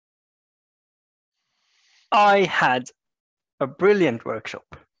I had a brilliant workshop.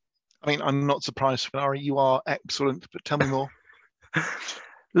 I mean, I'm not surprised, Finari. You are excellent, but tell me more.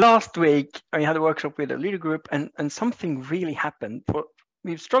 Last week, I had a workshop with a leader group, and something really happened.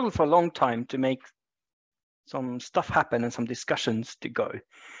 We've struggled for a long time to make some stuff happen and some discussions to go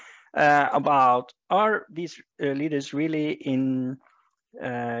about, are these leaders really in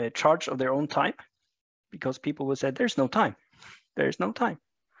charge of their own time? Because people would say, there's no time. There's no time.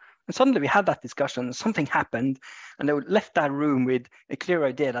 And suddenly we had that discussion, and something happened, and they left that room with a clear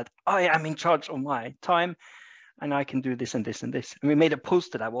idea that I am in charge of my time, and I can do this and this and this. And we made a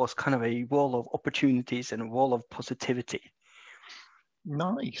poster that was kind of a wall of opportunities and a wall of positivity.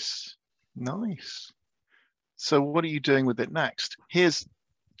 Nice, nice. So what are you doing with it next?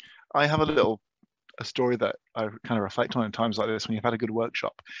 I have a story that I kind of reflect on in times like this when you've had a good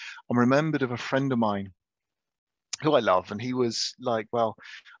workshop. I'm remembered of a friend of mine who I love, and he was like, well,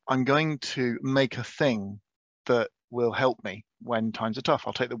 I'm going to make a thing that will help me when times are tough.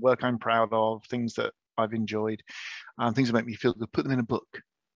 I'll take the work I'm proud of, things that I've enjoyed, and things that make me feel good, put them in a book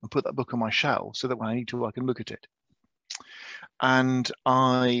and put that book on my shelf so that when I need to, I can look at it. And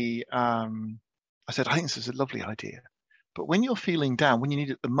I said, I think this is a lovely idea. But when you're feeling down, when you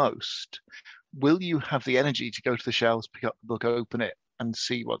need it the most, will you have the energy to go to the shelves, pick up the book, open it, and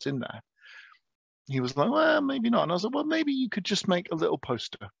see what's in there? He was like, well, maybe not. And I was like, well, maybe you could just make a little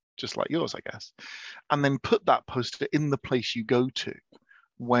poster, just like yours, I guess, and then put that poster in the place you go to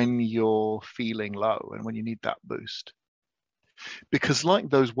when you're feeling low and when you need that boost. Because like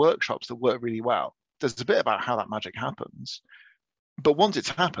those workshops that work really well, there's a bit about how that magic happens. But once it's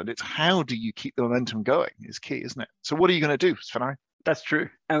happened, it's how do you keep the momentum going is key, isn't it? So what are you going to do, Svenari? That's true.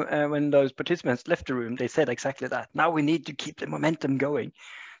 And when those participants left the room, they said exactly that. Now we need to keep the momentum going.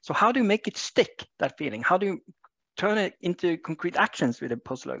 So how do you make it stick, that feeling? How do you turn it into concrete actions with a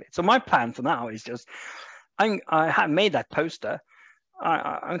poster like that? So my plan for now is just, I have made that poster.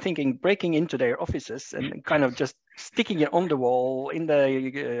 I'm thinking breaking into their offices and kind of just sticking it on the wall, in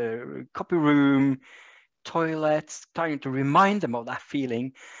the copy room, toilets, trying to remind them of that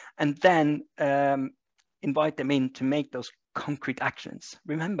feeling, and then invite them in to make those concrete actions.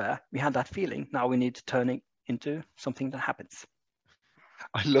 Remember, we had that feeling. Now we need to turn it into something that happens.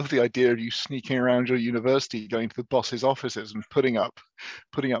 I love the idea of you sneaking around your university, going to the boss's offices and putting up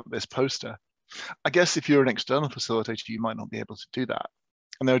this poster. I guess if you're an external facilitator, you might not be able to do that.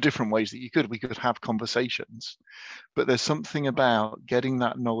 And there are different ways that we could have conversations, but there's something about getting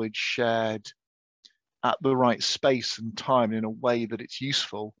that knowledge shared at the right space and time in a way that it's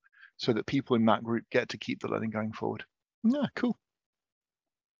useful so that people in that group get to keep the learning going forward. Yeah, cool.